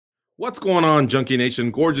What's going on, Junkie Nation?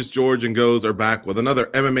 Gorgeous George and Goes are back with another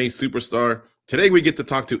MMA superstar. Today we get to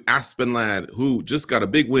talk to Aspen Ladd, who just got a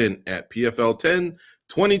big win at PFL 10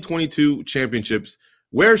 2022 Championships,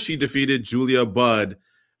 where she defeated Julia Budd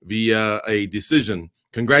via a decision.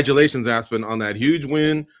 Congratulations, Aspen, on that huge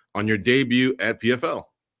win on your debut at PFL.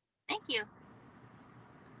 Thank you.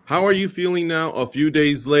 How are you feeling now a few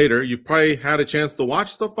days later? You've probably had a chance to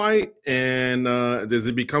watch the fight, and is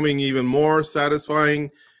it becoming even more satisfying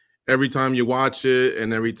every time you watch it,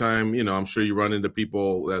 and every time, you know, I'm sure you run into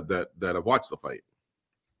people that have watched the fight?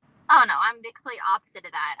 Oh no, I'm the complete opposite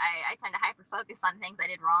of that. I tend to hyper focus on things I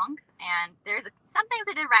did wrong, and there's some things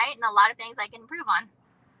I did right and a lot of things I can improve on.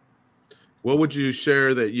 What would you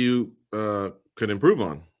share that you could improve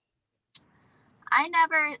on?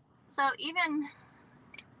 Even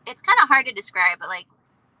it's kind of hard to describe, but like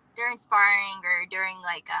during sparring or during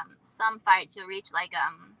like some fights, you'll reach like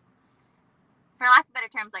for lack of better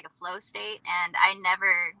terms, like a flow state, and I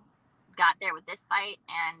never got there with this fight,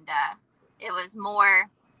 and it was more,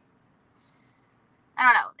 I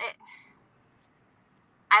don't know,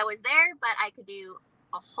 I was there, but I could do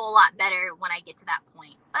a whole lot better when I get to that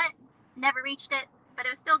point, but never reached it, but it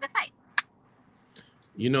was still a good fight.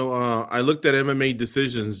 You know, I looked at MMA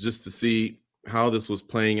decisions just to see how this was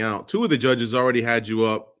playing out. Two of the judges already had you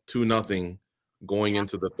up 2-0 going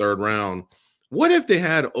into the third round. What if they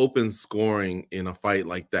had open scoring in a fight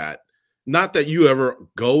like that? Not that you ever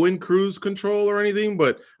go in cruise control or anything,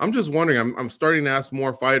 but I'm just wondering, I'm starting to ask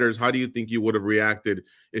more fighters, how do you think you would have reacted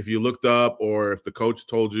if you looked up, or if the coach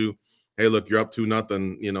told you, hey, look, you're up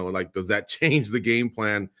 2-0, you know, like, does that change the game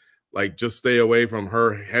plan? Like, just stay away from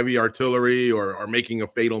her heavy artillery or making a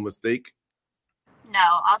fatal mistake?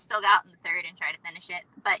 No, I'll still go out in the third and try to finish it.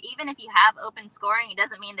 But even if you have open scoring, it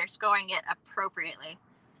doesn't mean they're scoring it appropriately.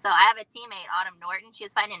 So I have a teammate, Autumn Norton. She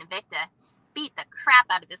was fighting Invicta, beat the crap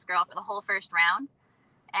out of this girl for the whole first round,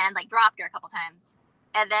 and like dropped her a couple times.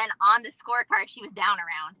 And then on the scorecard, she was down a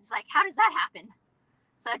round. It's like, how does that happen?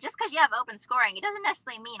 So just because you have open scoring, it doesn't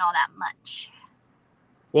necessarily mean all that much.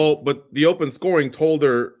 Well, but the open scoring told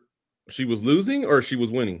her she was losing or she was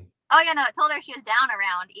winning? Oh yeah, no, it told her she was down a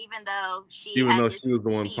round, even though she was the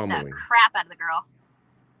one beat pummeling the crap out of the girl.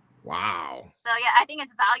 Wow. So yeah, I think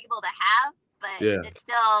it's valuable to have, but it's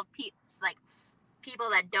still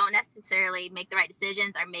people that don't necessarily make the right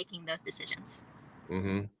decisions are making those decisions.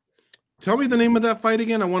 Mm-hmm. Tell me the name of that fight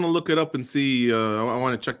again. I want to look it up and see. I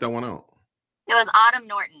want to check that one out. It was Autumn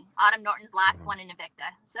Norton. Autumn Norton's last one in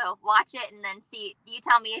Invicta. So watch it and then see. You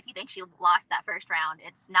tell me if you think she lost that first round.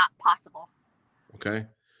 It's not possible. Okay.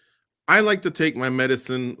 I like to take my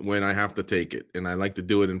medicine when I have to take it, and I like to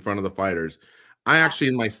do it in front of the fighters. I actually,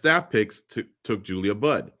 in my staff picks, took Julia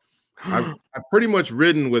Budd. I've pretty much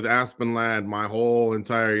ridden with Aspen Ladd my whole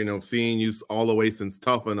entire, you know, seeing you all the way since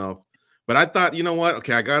Tough Enough. But I thought, you know what?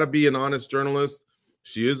 Okay, I got to be an honest journalist.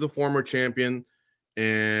 She is a former champion,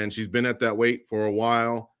 and she's been at that weight for a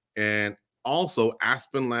while. And also,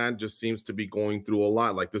 Aspen Ladd just seems to be going through a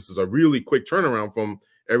lot. Like, this is a really quick turnaround from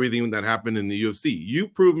everything that happened in the UFC. You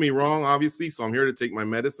proved me wrong, obviously, so I'm here to take my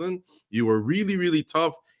medicine. You were really, really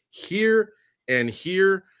tough here and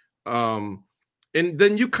here. And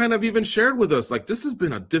then you kind of even shared with us, like, this has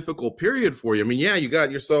been a difficult period for you. I mean, yeah, you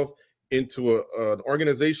got yourself into an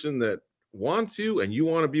organization that wants you and you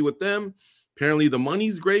want to be with them. Apparently the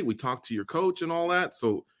money's great. We talked to your coach and all that.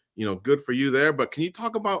 So, you know, good for you there. But can you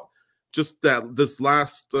talk about just this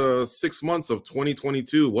last 6 months of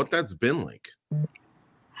 2022, what that's been like?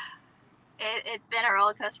 It's been a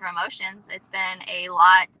roller coaster of emotions. It's been a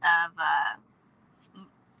lot of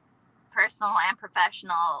personal and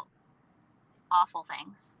professional awful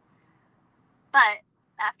things. But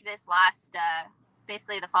after this last,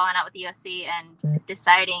 basically the falling out with the UFC and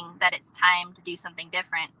deciding that it's time to do something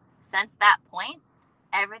different, since that point,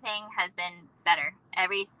 everything has been better.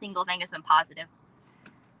 Every single thing has been positive.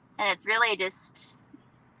 And it's really just,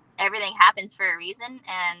 everything happens for a reason.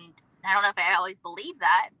 And I don't know if I always believe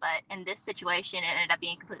that, but in this situation, it ended up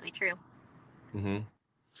being completely true. Mm-hmm.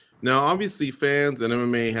 Now, obviously, fans and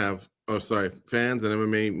MMA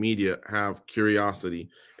media have curiosity.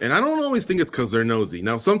 And I don't always think it's because they're nosy.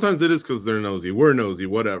 Now, sometimes it is because they're nosy. We're nosy,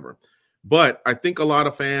 whatever. But I think a lot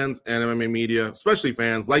of fans and MMA media, especially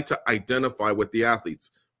fans, like to identify with the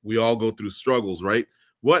athletes. We all go through struggles, right?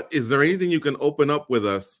 Is there anything you can open up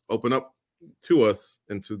to us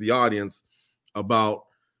and to the audience about,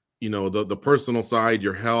 you know, the personal side,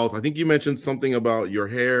 your health? I think you mentioned something about your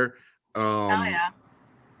hair. Oh yeah.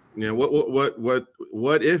 Yeah,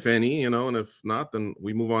 what if any, you know, and if not, then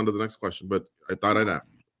we move on to the next question. But I thought I'd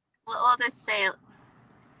ask. Well, I'll just say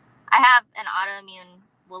I have an autoimmune,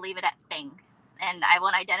 we'll leave it at thing. and I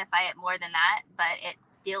won't identify it more than that, but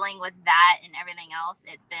it's dealing with that and everything else.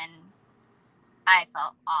 I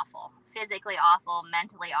felt awful, physically awful,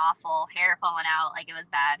 mentally awful, hair falling out, like it was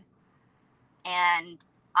bad. And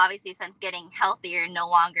obviously, since getting healthier, no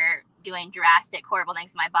longer doing drastic, horrible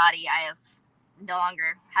things to my body, I have no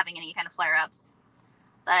longer having any kind of flare-ups.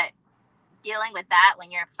 But dealing with that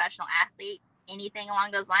when you're a professional athlete, anything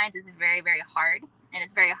along those lines is very, very hard. And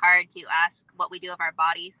it's very hard to ask what we do of our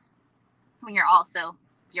bodies when your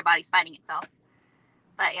body's fighting itself.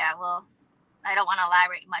 But yeah, well, I don't want to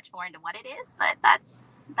elaborate much more into what it is, but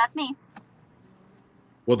that's me.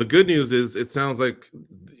 Well, the good news is it sounds like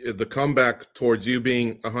the comeback towards you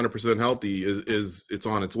being 100% healthy is it's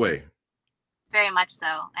on its way. Very much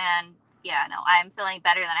so. And yeah, no, I'm feeling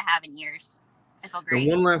better than I have in years. I feel great. And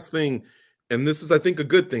one last thing, and this is, I think, a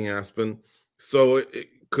good thing, Aspen. So it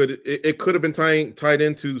could have been tied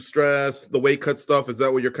into stress, the weight cut stuff. Is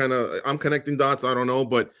that what you're I'm connecting dots? I don't know.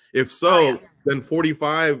 But if so, then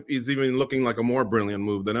 45 is even looking like a more brilliant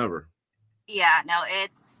move than ever. Yeah, no,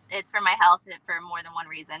 it's for my health for more than one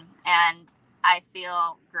reason. And I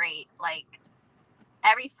feel great. Like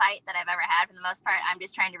every fight that I've ever had, for the most part, I'm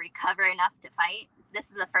just trying to recover enough to fight. This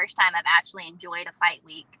is the first time I've actually enjoyed a fight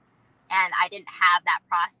week. And I didn't have that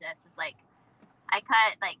process. It's like I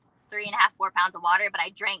cut like 3.5, 4 pounds of water, but I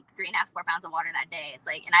drank 3.5, 4 pounds of water that day. It's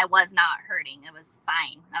like, and I was not hurting. It was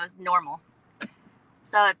fine. I was normal.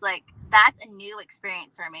 So it's like, that's a new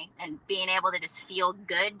experience for me. And being able to just feel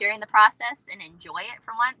good during the process and enjoy it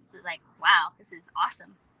for once, like, wow, this is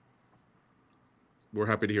awesome. We're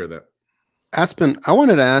happy to hear that. Aspen, I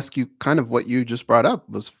wanted to ask you kind of what you just brought up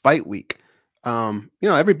was fight week.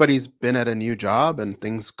 Everybody's been at a new job and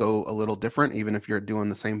things go a little different, even if you're doing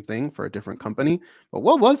the same thing for a different company. But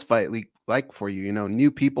what was fight week like for you?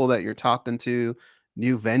 New people that you're talking to,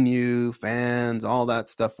 new venue, fans, all that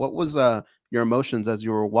stuff. What was your emotions as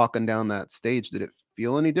you were walking down that stage? Did it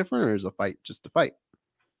feel any different, or is a fight just a fight?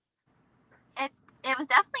 It was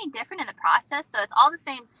definitely different in the process. So it's all the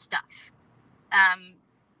same stuff.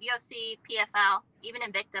 UFC, PFL, even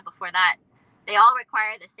Invicta before that. They all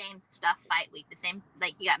require the same stuff fight week, the same,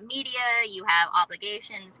 like you got media, you have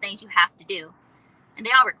obligations, things you have to do, and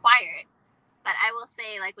they all require it. But I will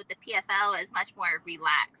say, like with the PFL, is much more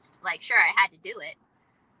relaxed. Like, sure, I had to do it,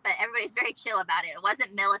 but everybody's very chill about it. It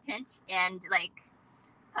wasn't militant. And like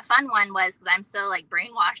a fun one was, because I'm so like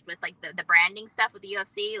brainwashed with like the branding stuff with the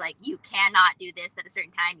UFC, like you cannot do this at a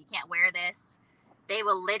certain time. You can't wear this. They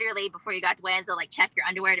will literally, before you got to weigh-ins, they'll like check your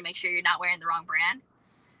underwear to make sure you're not wearing the wrong brand.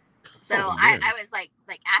 So I was like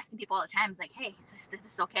asking people all the time, I was like, hey, is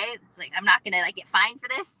this okay? This is like, I'm not going to like get fined for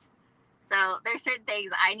this. So there's certain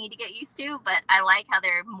things I need to get used to, but I like how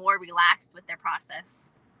they're more relaxed with their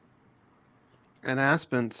process. And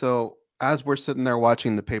Aspen, so as we're sitting there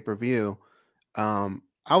watching the pay-per-view,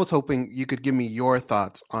 I was hoping you could give me your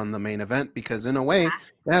thoughts on the main event, because in a way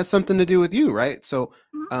it has something to do with you, right? So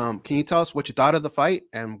can you tell us what you thought of the fight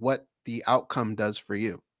and what the outcome does for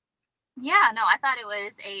you? Yeah, no, I thought it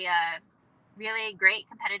was a really great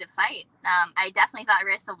competitive fight. I definitely thought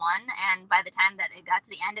Larissa won, and by the time that it got to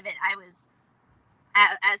the end of it, I was,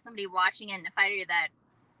 as somebody watching and a fighter that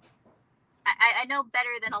I know better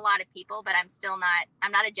than a lot of people, but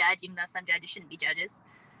I'm not a judge, even though some judges shouldn't be judges.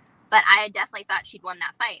 But I definitely thought she'd won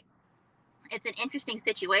that fight. It's an interesting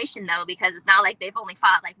situation, though, because it's not like they've only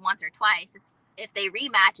fought like once or twice. If they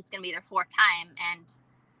rematch, it's going to be their fourth time. And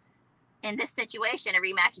in this situation, a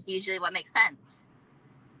rematch is usually what makes sense.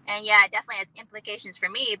 And yeah, it definitely has implications for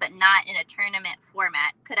me, but not in a tournament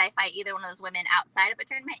format. Could I fight either one of those women outside of a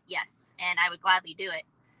tournament? Yes, and I would gladly do it.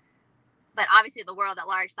 But obviously the world at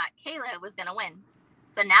large thought Kayla was going to win.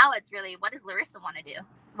 So now it's really, what does Larissa want to do?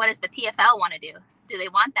 What does the PFL want to do? Do they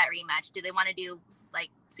want that rematch? Do they want to do like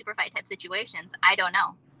super fight type situations? I don't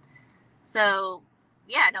know. So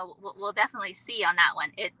yeah, no, we'll definitely see on that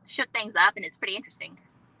one. It shook things up and it's pretty interesting.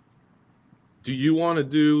 Do you want to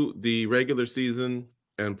do the regular season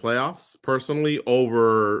and playoffs personally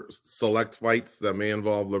over select fights that may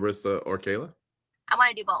involve Larissa or Kayla? I want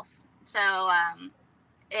to do both. So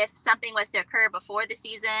if something was to occur before the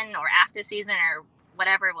season or after the season or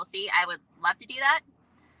whatever, we'll see. I would love to do that.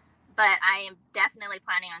 But I am definitely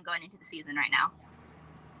planning on going into the season right now.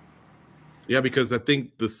 Yeah, because I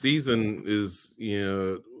think the season is,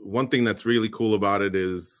 one thing that's really cool about it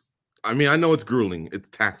is, I mean, I know it's grueling, it's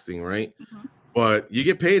taxing, right? Mm-hmm. But you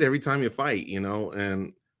get paid every time you fight,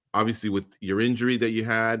 and obviously with your injury that you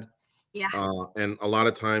had, and a lot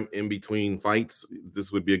of time in between fights,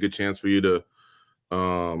 this would be a good chance for you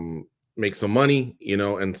to make some money,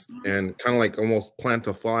 and kind of like almost plant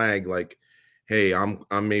a flag, like, hey, I'm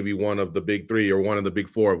maybe one of the big three or one of the big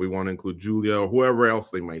four if we want to include Julia or whoever else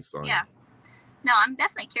they might sign. Yeah. No, I'm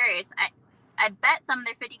definitely curious. I bet some of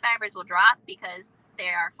their 55ers will drop because they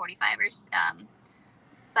are 45ers.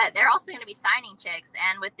 But they're also going to be signing chicks.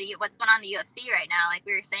 And with what's going on in the UFC right now, like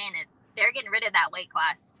we were saying, they're getting rid of that weight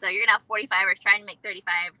class. So you're going to have 45ers trying to make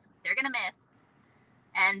 35. They're going to miss.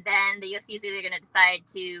 And then the UFC is either going to decide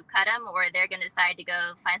to cut them or they're going to decide to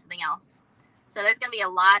go find something else. So there's going to be a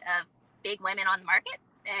lot of big women on the market,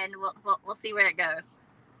 and we'll see where it goes.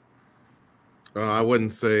 I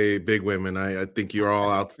wouldn't say big women. I think you're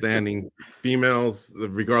all outstanding females,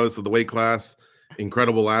 regardless of the weight class.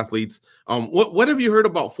 Incredible athletes. What have you heard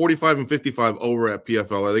about 45 and 55 over at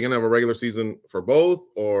PFL? Are they going to have a regular season for both,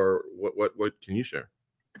 or what can you share?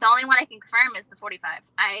 The only one I can confirm is the 45.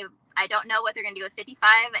 I don't know what they're going to do with 55,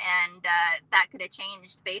 and that could have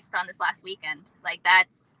changed based on this last weekend. Like I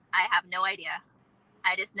have no idea.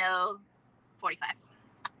 I just know 45.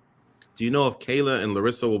 Do you know if Kayla and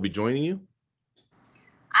Larissa will be joining you?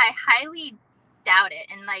 I highly doubt it.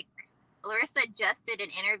 And like Larissa just did an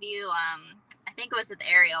interview. I think it was with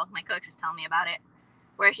Ariel. My coach was telling me about it,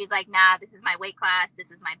 where she's like, nah, this is my weight class.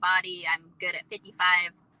 This is my body. I'm good at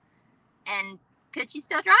 55. And could she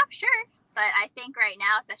still drop? Sure. But I think right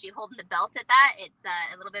now, especially holding the belt at that, it's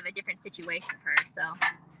a little bit of a different situation for her. So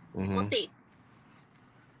We'll see.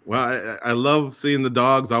 Well, I love seeing the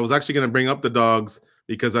dogs. I was actually going to bring up the dogs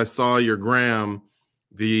because I saw your gram,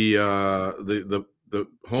 the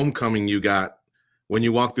homecoming you got when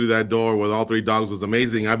you walked through that door with all three dogs was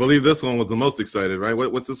amazing. I believe this one was the most excited, right?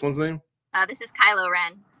 What's this one's name? This is Kylo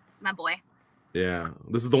Ren. This is my boy. Yeah,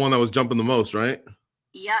 this is the one that was jumping the most, right?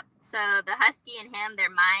 Yep. So the husky and him, they're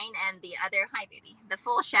mine, and the other, hi baby, the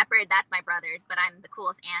full shepherd, that's my brother's. But I'm the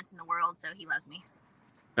coolest aunt in the world, so he loves me.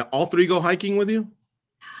 Now, all three go hiking with you?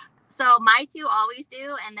 So my two always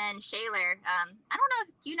do, and then Shaler. I don't know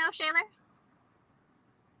if you know Shaler.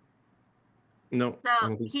 No.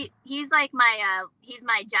 So he's like he's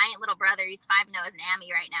my giant little brother. He's 5'0" as an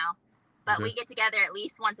Ammy right now, but we get together at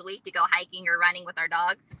least once a week to go hiking or running with our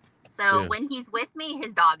dogs. So when he's with me,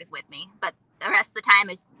 his dog is with me, but the rest of the time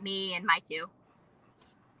is me and my two.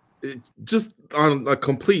 Just on a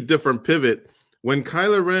complete different pivot, when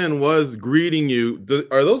Kylo Ren was greeting you,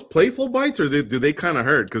 are those playful bites or do they kind of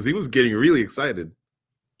hurt? Because he was getting really excited.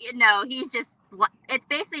 No, it's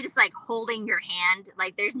basically just like holding your hand.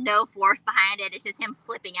 Like there's no force behind it. It's just him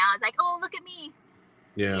flipping out. It's like, oh, look at me.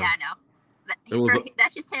 Yeah. Yeah, no.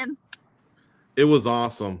 That's just him. It was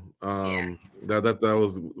awesome. That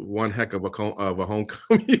was one heck of a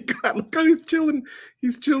homecoming. God, look how he's chilling.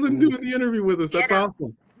 He's chilling doing the interview with us. That's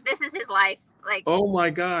awesome. This is his life. Like, oh my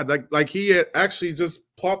God. Like he had actually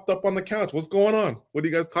just plopped up on the couch. What's going on? What are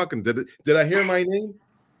you guys talking? Did I hear my name?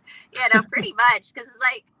 Yeah, no, pretty much. Because it's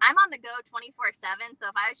like I'm on the go 24/7. So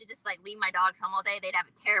if I was to just like leave my dogs home all day, they'd have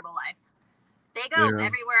a terrible life. They go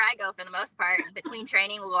everywhere I go for the most part. Between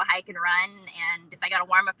training, we'll go hike and run. And if I got to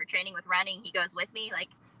warm up for training with running, he goes with me. Like,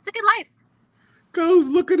 it's a good life. Goes,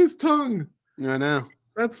 look at his tongue. I know.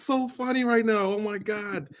 That's so funny right now. Oh my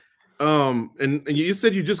God. And you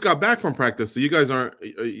said you just got back from practice, so you guys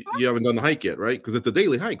you haven't done the hike yet, right? Because it's a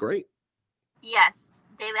daily hike, right? Yes,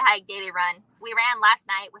 daily hike, daily run. We ran last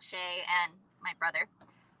night with Shay and my brother.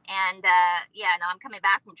 And I'm coming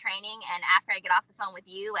back from training, and after I get off the phone with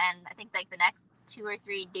you and I think like the next 2 or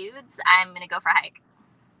 3 dudes, I'm going to go for a hike.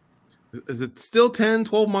 Is it still 10,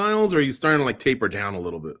 12 miles, or are you starting to like taper down a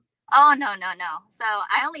little bit? Oh, no. So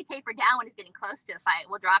I only taper down when it's getting close to a fight.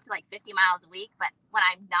 We'll drop to like 50 miles a week, but when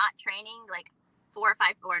I'm not training like 4 or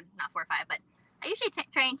 5, or not 4 or 5, but I usually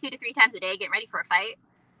train 2 to 3 times a day getting ready for a fight.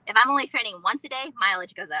 If I'm only training once a day,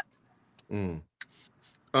 mileage goes up.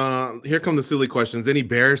 Here come the silly questions. Any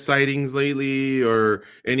bear sightings lately, or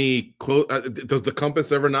any does the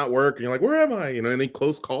compass ever not work? And you're like, where am I? Any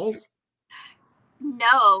close calls?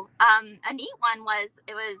 No. A neat one was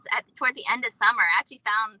towards the end of summer. I actually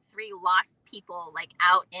found 3 lost people like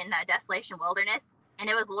out in Desolation Wilderness, and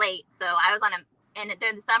it was late. So I was and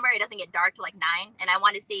during the summer, it doesn't get dark till like 9, and I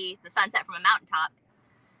wanted to see the sunset from a mountaintop.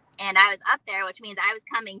 And I was up there, which means I was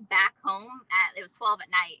coming back home it was 12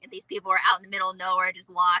 at night, and these people were out in the middle of nowhere, just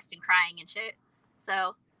lost and crying and shit.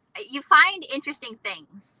 So you find interesting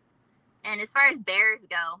things. And as far as bears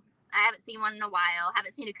go, I haven't seen one in a while.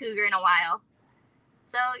 Haven't seen a cougar in a while.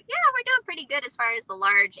 So yeah, we're doing pretty good as far as the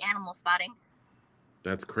large animal spotting.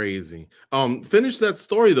 That's crazy. Finish that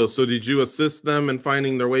story though. So did you assist them in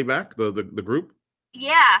finding their way back, the group?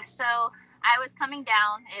 Yeah. So I was coming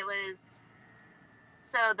down.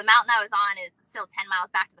 So the mountain I was on is still 10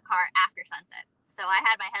 miles back to the car after sunset. So I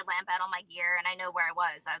had my headlamp out on my gear, and I know where I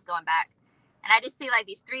was. I was going back. And I just see like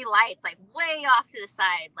these 3 lights like way off to the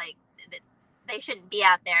side, like they shouldn't be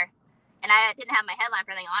out there. And I didn't have my headlamp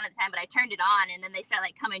or anything on at the time, but I turned it on, and then they start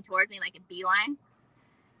like coming towards me like a beeline.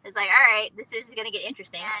 It's like, all right, this is gonna get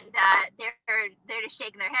interesting. And they're just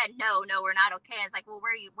shaking their head. No, we're not okay. It's like, well,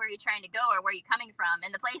 where are you trying to go, or where are you coming from?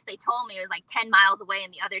 And the place they told me was like 10 miles away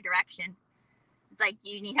in the other direction. It's like, do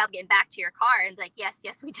you need help getting back to your car? And it's like, yes,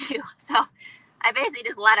 we do. So I basically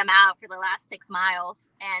just let them out for the last 6 miles,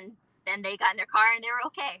 and then they got in their car and they were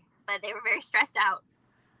okay, but they were very stressed out.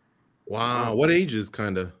 Wow, what ages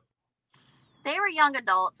kind of? They were young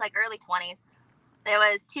adults, like early 20s. There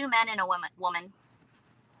was 2 men and a woman.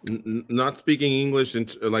 Not speaking English,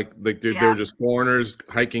 and like they were just foreigners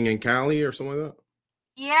hiking in Cali or something like that.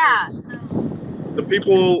 Yeah. So the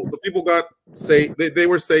people got safe. They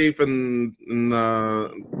were safe, and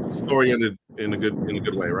the story ended in a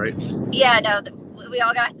good way, right? Yeah. No, we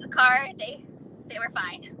all got back to the car. They were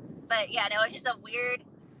fine. But yeah, no, it was just a weird.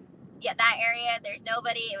 Yeah, that area. There's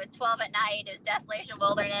nobody. It was 12 at night. It was desolation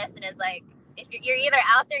wilderness, and it's like, if you're either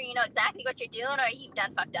out there, you know exactly what you're doing, or you've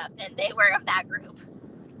done fucked up. And they were of that group.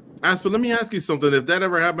 Aspen, let me ask you something. If that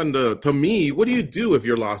ever happened to me, what do you do if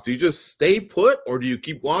you're lost? Do you just stay put, or do you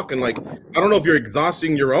keep walking? Like, I don't know if you're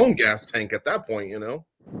exhausting your own gas tank at that point, you know?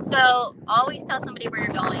 So always tell somebody where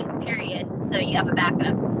you're going, period. So you have a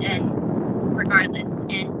backup, and regardless.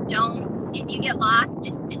 And if you get lost,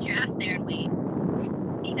 just sit your ass there and wait.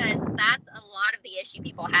 Because that's a lot of the issue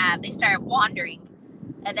people have. They start wandering,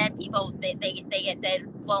 and then people, they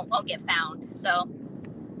won't get found. So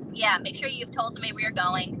yeah, make sure you've told somebody where you're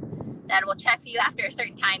going. That will check for you after a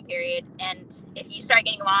certain time period, and if you start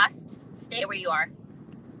getting lost, stay where you are.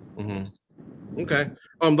 Mm-hmm. Okay.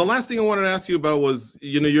 The last thing I wanted to ask you about was,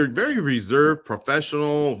 you're very reserved,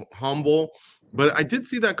 professional, humble, but I did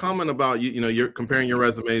see that comment about you're comparing your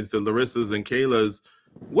resumes to Larissa's and Kayla's.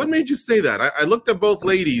 What made you say that? I looked at both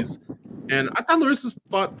ladies, and I thought Larissa's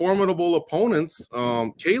fought formidable opponents.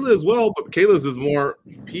 Kayla as well, but Kayla's is more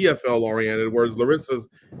PFL oriented, whereas Larissa's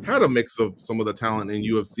had a mix of some of the talent in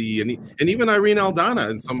UFC and even Irene Aldana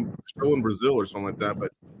in some show in Brazil or something like that.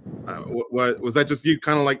 But what was that? Just you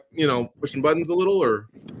kind of like pushing buttons a little, or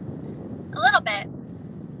a little bit?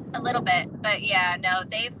 But yeah, no,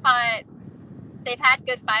 they've had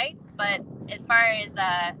good fights, but as far as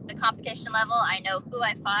the competition level, I know who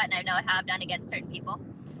I fought, and I know how I've done against certain people.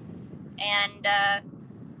 And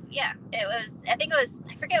yeah, I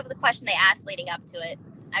forget what the question they asked leading up to it.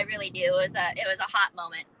 I really do. It was a hot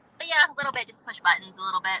moment. But yeah, a little bit, just push buttons a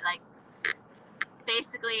little bit. Like,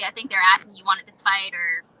 basically, I think they're asking, you wanted this fight,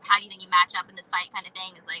 or how do you think you match up in this fight, kind of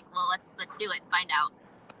thing. It's like, well, let's do it and find out.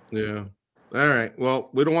 Yeah. All right. Well,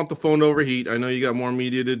 we don't want the phone to overheat. I know you got more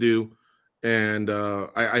media to do. And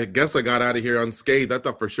I guess I got out of here unscathed. I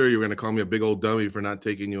thought for sure you were going to call me a big old dummy for not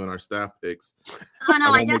taking you in our staff picks. Oh,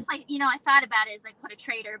 no, I definitely, I thought about it as like, what a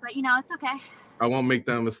traitor, but it's okay. I won't make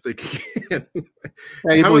that mistake again.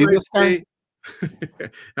 Hey, Have a nice day.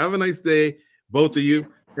 Have a nice day, both of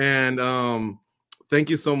you. And thank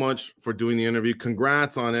you so much for doing the interview.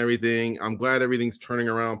 Congrats on everything. I'm glad everything's turning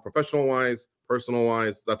around professional-wise,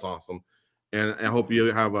 personal-wise. That's awesome. And I hope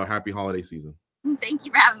you have a happy holiday season. Thank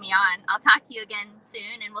you for having me on. I'll talk to you again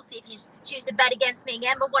soon, and we'll see if you choose to bet against me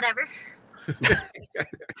again, but whatever.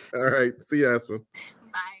 All right. See you, Aspen.